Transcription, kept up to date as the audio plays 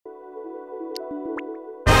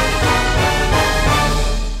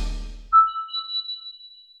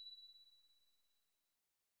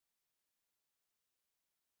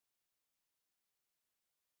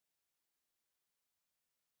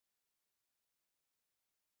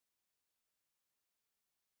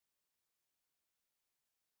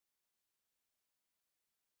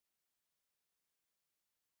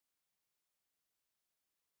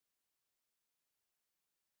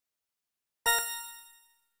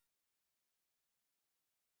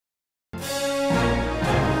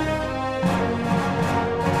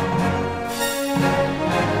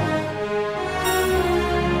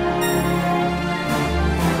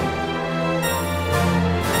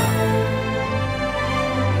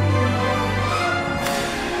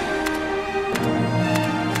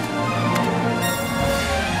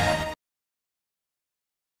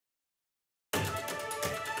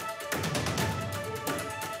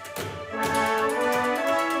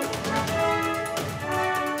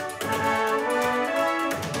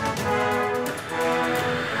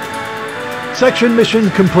Section mission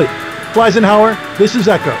complete. Eisenhower, this is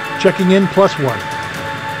Echo, checking in +1.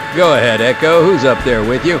 Go ahead, Echo. Who's up there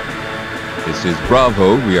with you? This is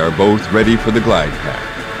Bravo. We are both ready for the glide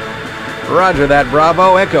path. Roger that,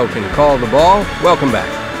 Bravo. Echo can call the ball. Welcome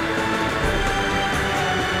back.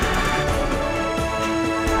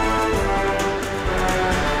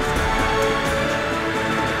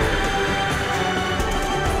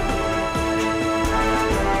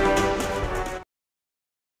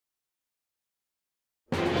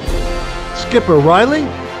 Skipper Riley?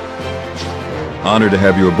 Honored to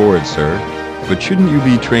have you aboard, sir. But shouldn't you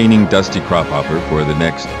be training Dusty Crophopper for the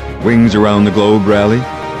next Wings Around the Globe rally?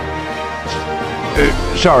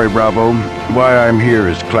 Sorry, Bravo. Why I'm here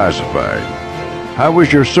is classified. How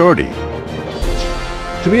was your sortie?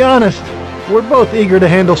 To be honest, we're both eager to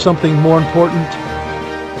handle something more important.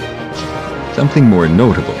 Something more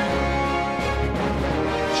notable.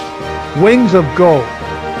 Wings of Gold.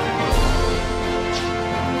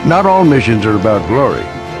 Not all missions are about glory.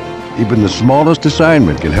 Even the smallest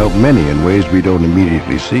assignment can help many in ways we don't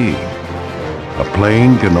immediately see. A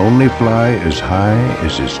plane can only fly as high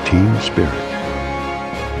as his team spirit.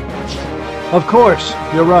 Of course,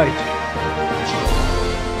 you're right.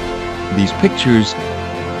 These pictures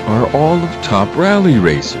are all of top rally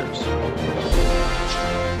racers.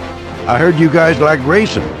 I heard you guys like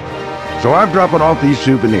racing, so I'm dropping off these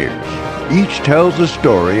souvenirs. Each tells a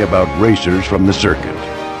story about racers from the circuit.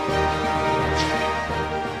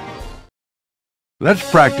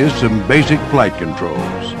 Let's practice some basic flight controls.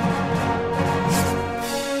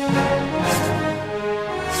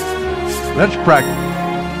 Let's practice.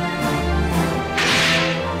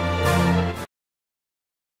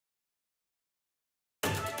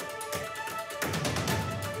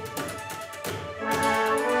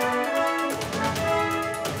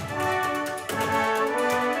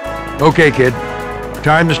 Okay, kid.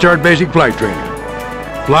 Time to start basic flight training.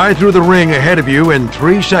 Fly through the ring ahead of you in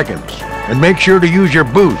 3 seconds. And make sure to use your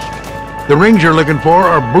boost. The rings you're looking for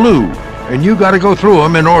are blue, and you gotta go through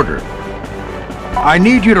them in order. I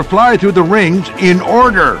need you to fly through the rings in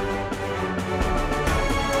order.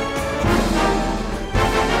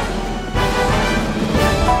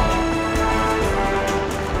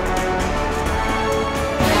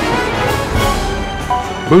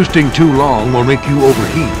 Boosting too long will make you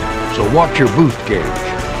overheat, so watch your boost gauge.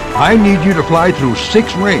 I need you to fly through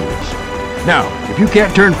 6 rings. Now, if you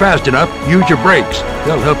can't turn fast enough, use your brakes.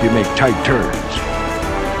 They'll help you make tight turns.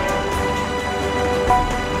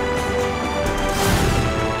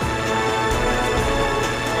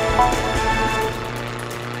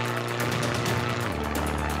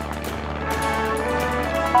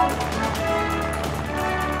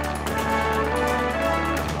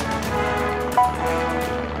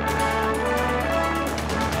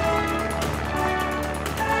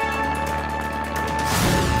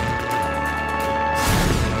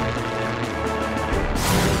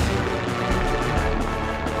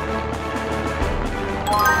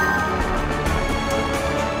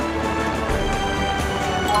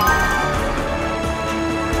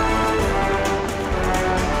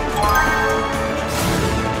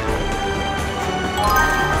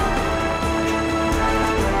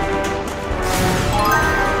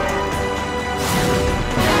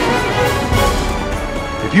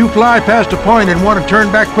 If you fly past a point and want to turn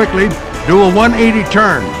back quickly, do a 180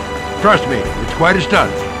 turn. Trust me, it's quite a stunt.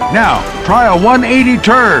 Now, try a 180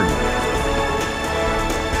 turn.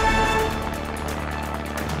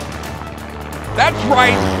 That's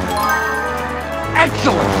right.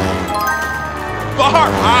 Excellent. Far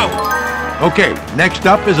out. Okay, next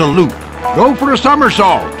up is a loop. Go for a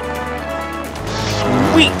somersault.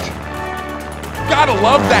 Sweet. Gotta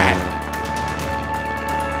love that.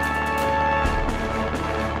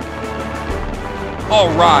 All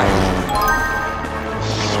right.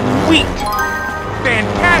 Sweet.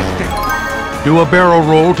 Fantastic. Do a barrel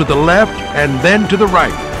roll to the left and then to the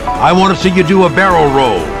right. I want to see you do a barrel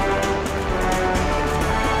roll.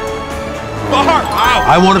 Far out.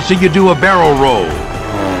 I want to see you do a barrel roll.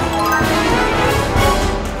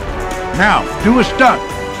 Now, do a stunt.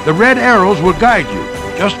 The red arrows will guide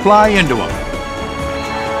you. Just fly into them.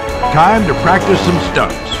 Time to practice some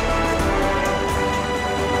stunts.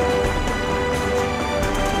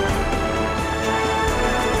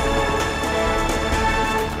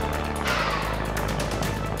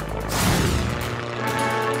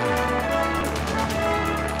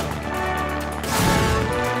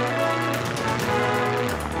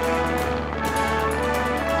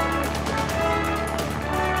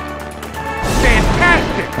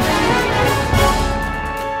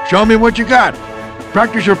 Show me what you got.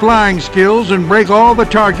 Practice your flying skills and break all the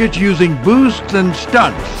targets using boosts and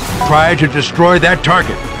stunts. Try to destroy that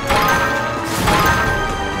target.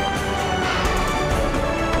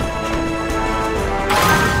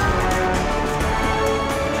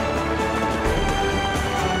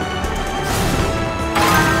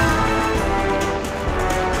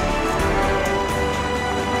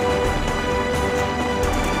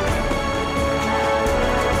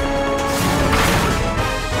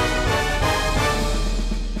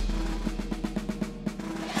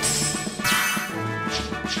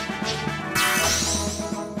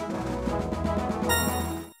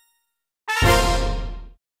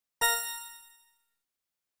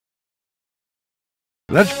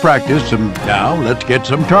 Let's practice some. Now, let's get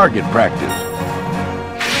some target practice.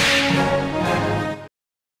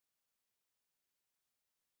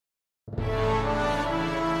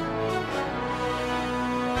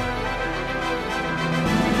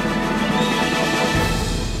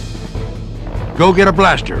 Go get a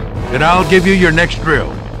blaster, and I'll give you your next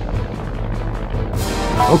drill.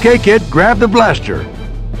 Okay, kid, grab the blaster.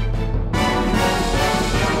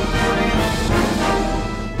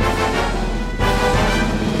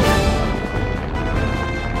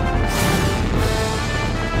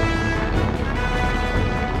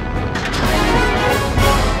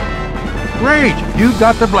 Great! You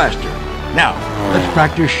got the blaster. Now, let's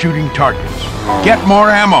practice shooting targets. Get more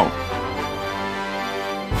ammo.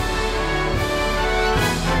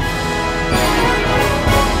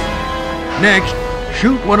 Next,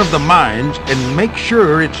 shoot one of the mines and make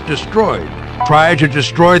sure it's destroyed. Try to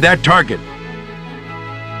destroy that target.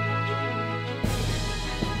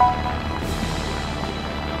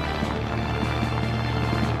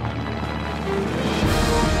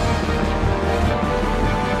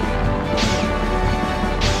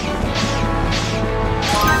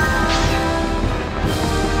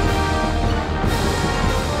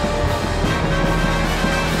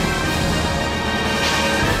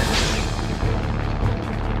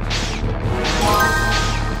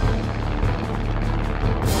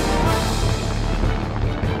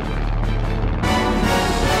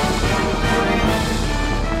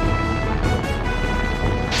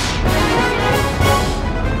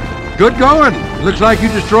 Good going. Looks like you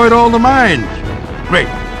destroyed all the mines. Great.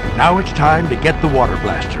 Now it's time to get the water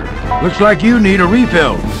blaster. Looks like you need a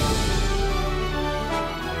refill.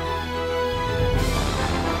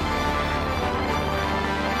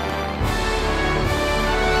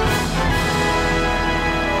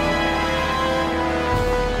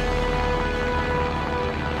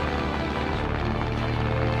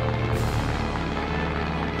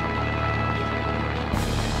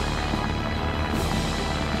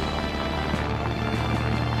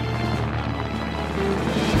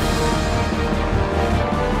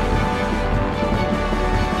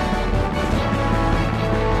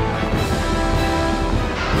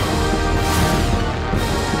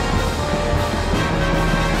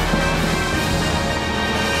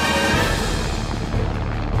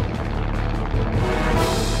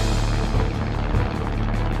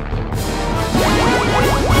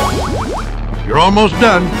 You're almost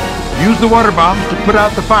done. Use the water bombs to put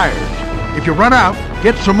out the fires. If you run out,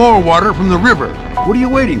 get some more water from the river. What are you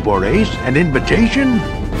waiting for, Ace? An invitation?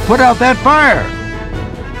 Put out that fire!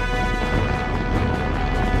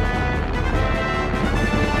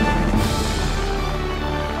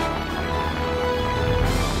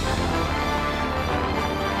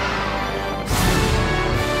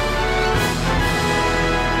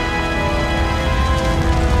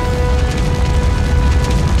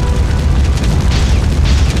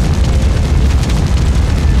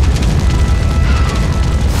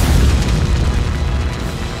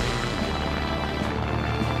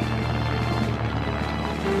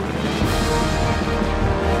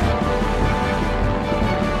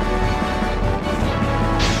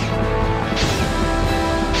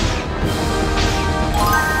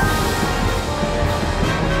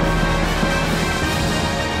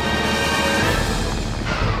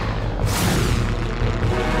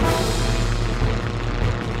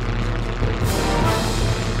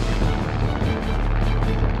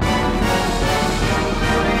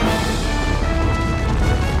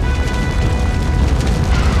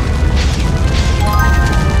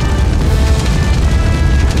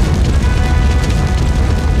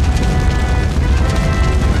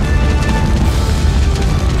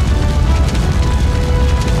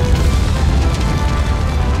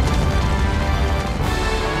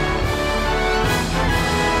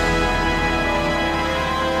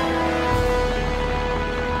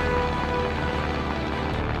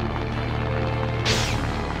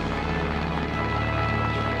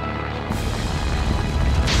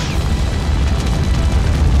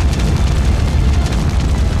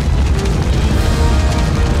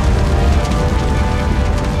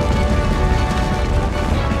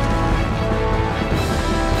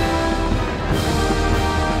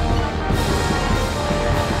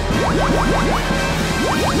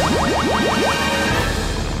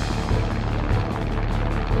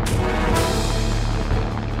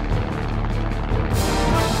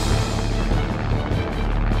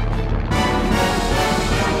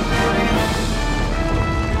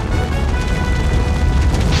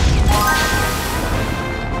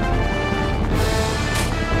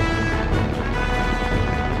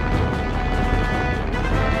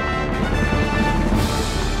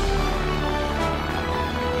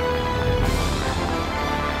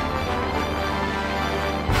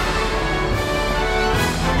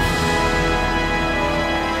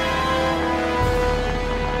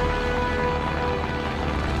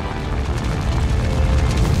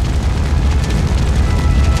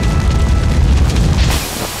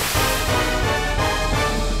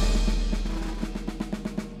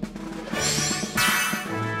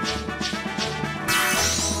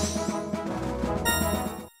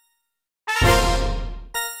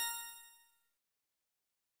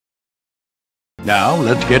 Now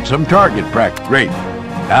let's get some target practice. Great.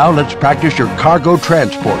 Now let's practice your cargo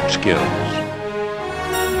transport skills.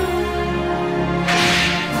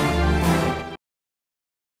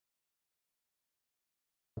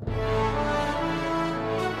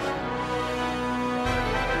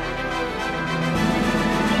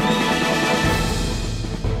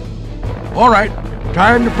 All right,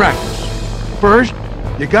 time to practice. First,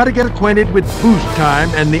 you gotta get acquainted with boost time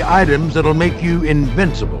and the items that'll make you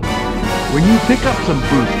invincible. When you pick up some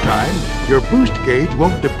boost time, your boost gauge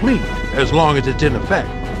won't deplete as long as it's in effect.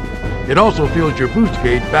 It also fills your boost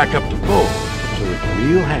gauge back up to full, so it's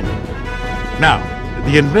real handy. Now,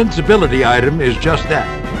 the invincibility item is just that.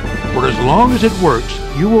 For as long as it works,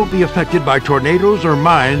 you won't be affected by tornadoes or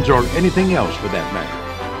mines or anything else for that matter.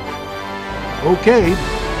 Okay,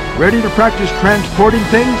 ready to practice transporting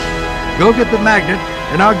things? Go get the magnet,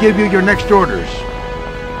 and I'll give you your next orders.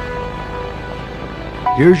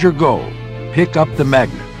 Here's your goal. Pick up the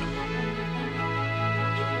magnet.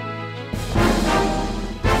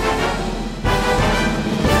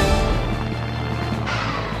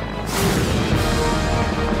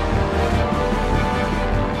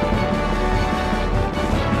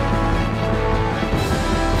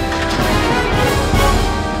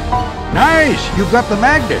 Nice! You've got the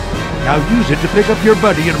magnet. Now use it to pick up your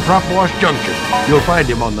buddy in Prop Wash Junction. You'll find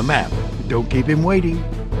him on the map. Don't keep him waiting.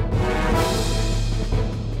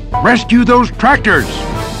 Rescue those tractors!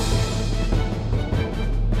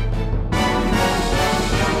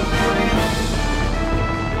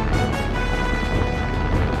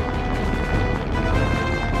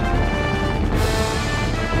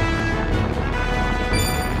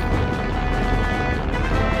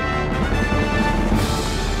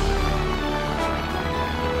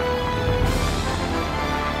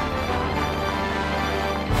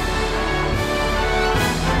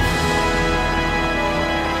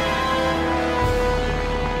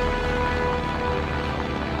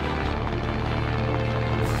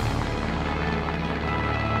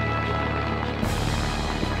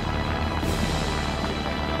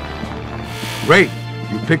 Great!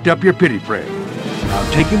 You picked up your pity friend. Now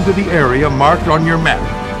take him to the area marked on your map.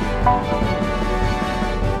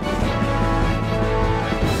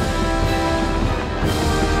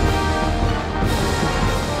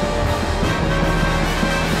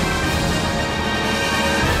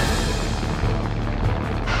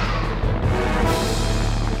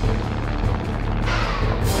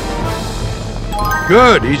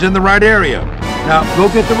 Good! He's in the right area. Now go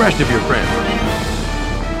get the rest of your friends.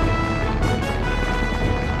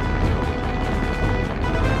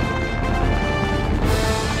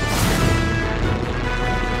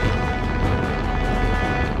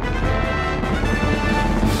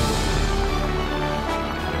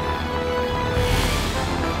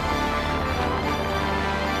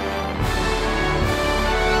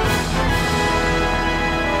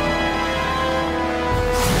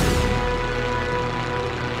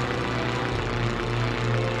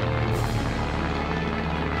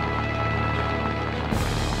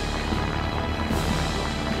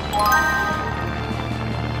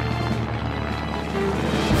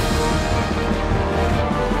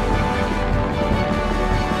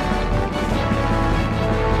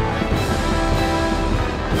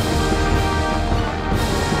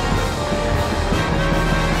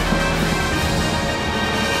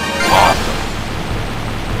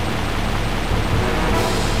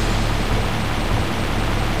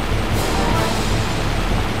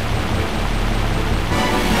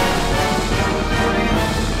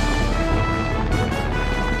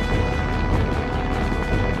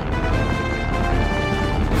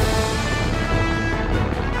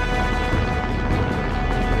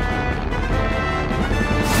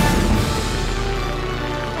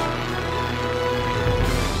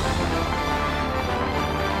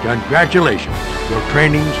 Congratulations, your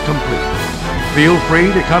training's complete. Feel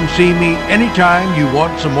free to come see me anytime you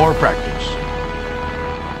want some more practice.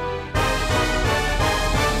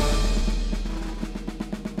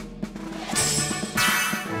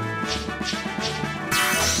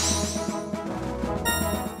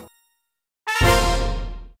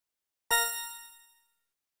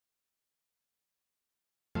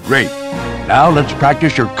 Great. Now let's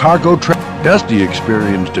practice your cargo Dusty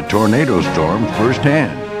experienced a tornado storm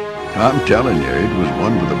firsthand. I'm telling you, it was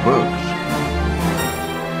one for the books.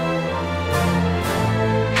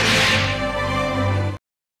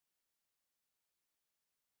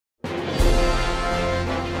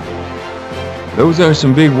 Those are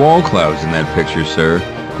some big wall clouds in that picture, sir.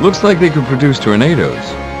 Looks like they could produce tornadoes.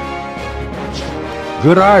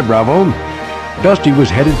 Good eye, Bravo. Dusty was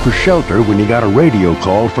headed for shelter when he got a radio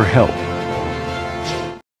call for help.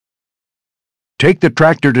 Take the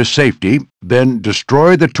tractor to safety, then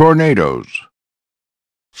destroy the tornadoes.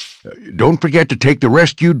 Don't forget to take the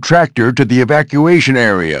rescued tractor to the evacuation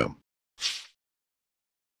area.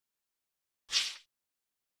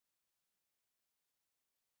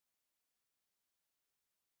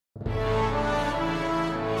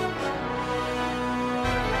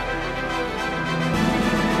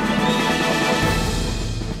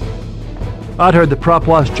 I'd heard the prop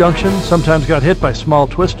wash junction sometimes got hit by small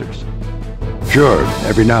twisters. Sure,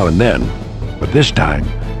 every now and then, but this time,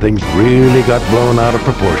 things really got blown out of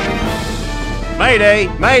proportion. Mayday!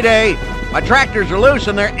 Mayday! My tractors are loose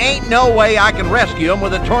and there ain't no way I can rescue them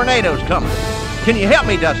with the tornadoes coming. Can you help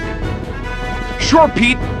me, Dusty? Sure,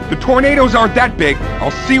 Pete. The tornadoes aren't that big.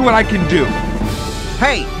 I'll see what I can do.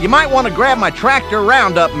 Hey, you might want to grab my tractor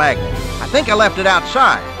roundup magnet. I think I left it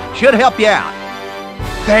outside. Should help you out.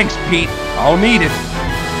 Thanks, Pete. I'll need it.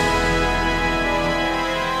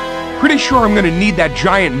 Pretty sure I'm gonna need that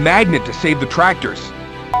giant magnet to save the tractors.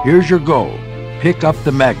 Here's your goal. Pick up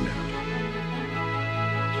the magnet.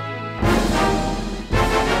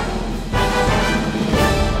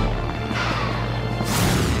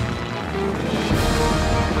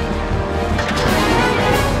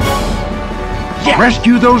 Yes!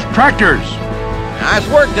 Rescue those tractors! Nice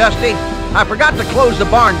work, Dusty. I forgot to close the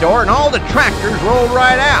barn door and all the tractors rolled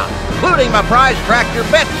right out, including my prize tractor,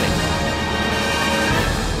 Betsy.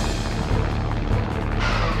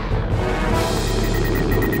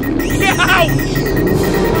 Ouch!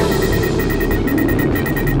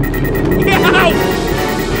 Ouch!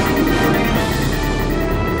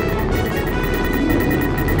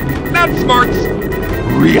 That smarts!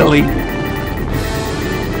 Really?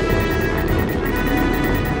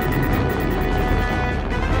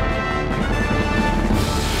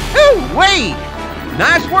 Wait!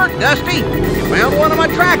 Nice work, Dusty. You found one of my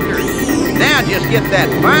tractors. Now just get that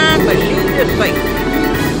fine machine to safety.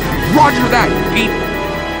 Roger that, Pete.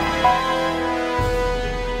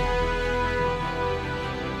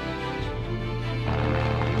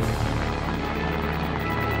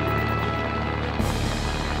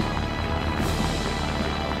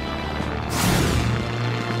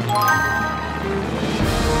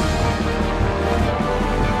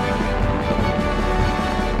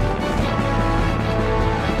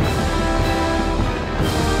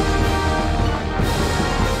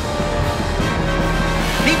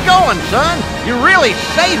 Going, son. You're really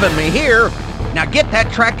saving me here. Now get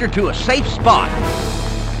that tractor to a safe spot.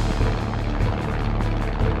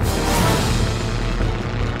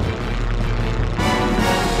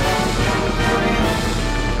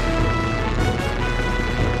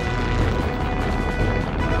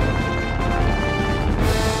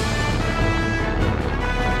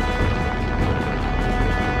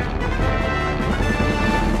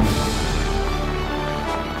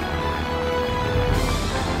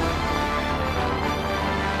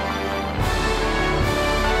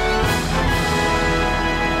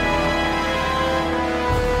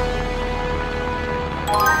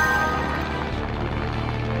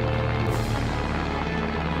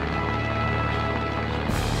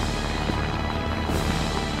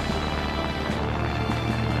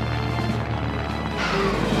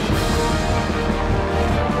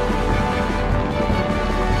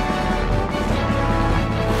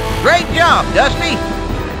 Great job, Dusty.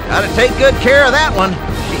 Gotta take good care of that one.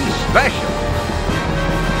 She's special.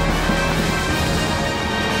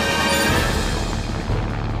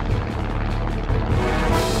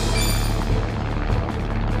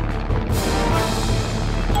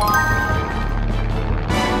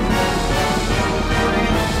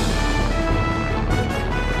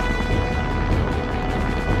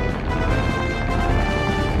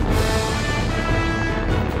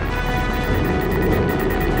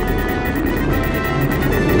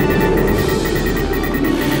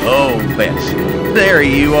 Oh, Betsy, there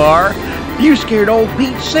you are. You scared old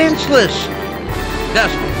Pete senseless.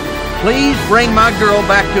 Dusty, please bring my girl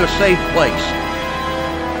back to a safe place.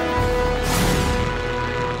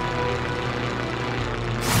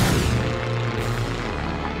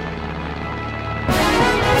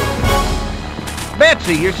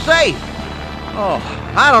 Betsy, you're safe. Oh,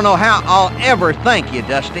 I don't know how I'll ever thank you,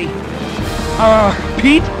 Dusty.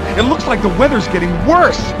 Pete, it looks like the weather's getting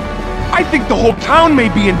worse. I think the whole town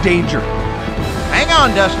may be in danger. Hang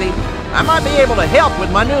on, Dusty. I might be able to help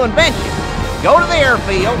with my new invention. Go to the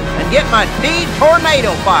airfield and get my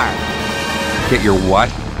D-Tornado fire. Get your what?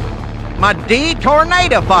 My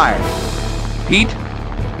D-Tornado fire. Pete,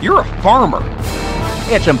 you're a farmer.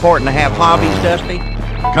 It's important to have hobbies, Dusty.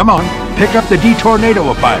 Come on, pick up the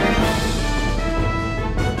D-Tornado fire.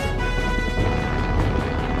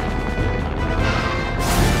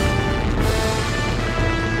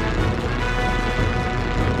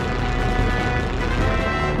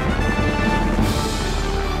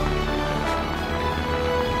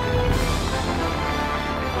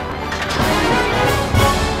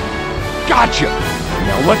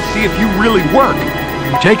 Well, let's see if you really work.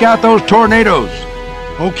 Take out those tornadoes.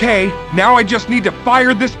 Okay, now I just need to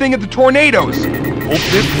fire this thing at the tornadoes. Hope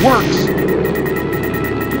this works.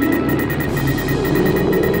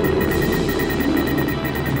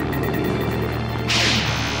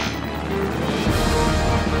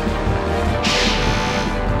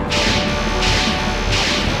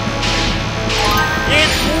 It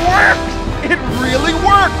works! It really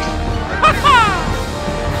works! Ha ha!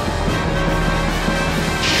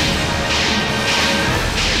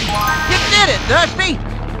 You did it, Dusty!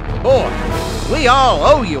 Boy, we all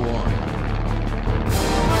owe you one.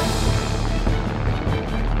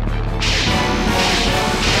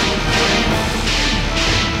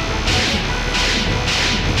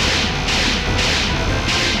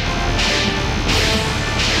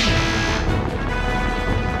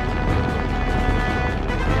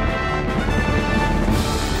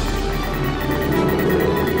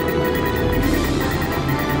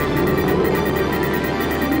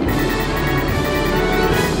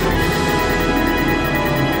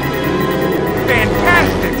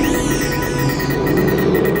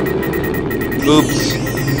 Oops.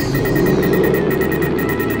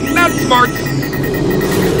 Not smart.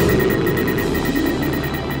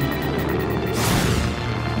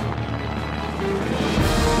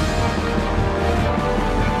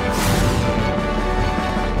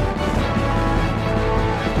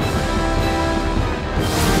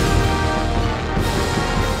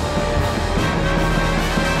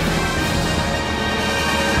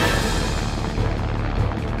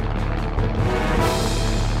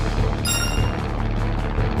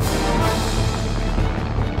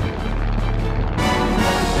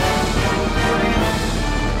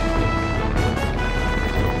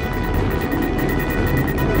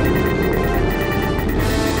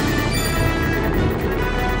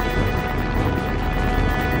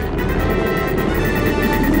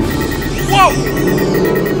 Whoa!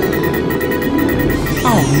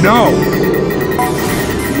 Oh no!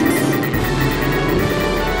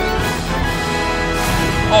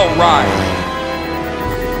 All right.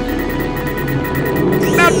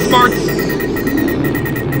 Not smart.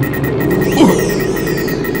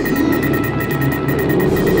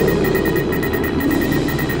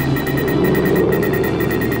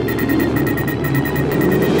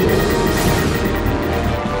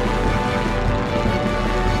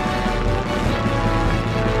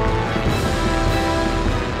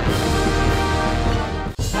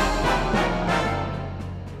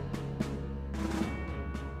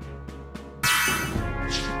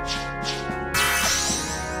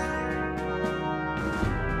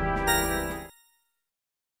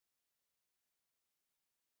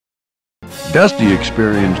 Dusty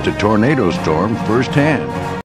experienced a tornado storm firsthand.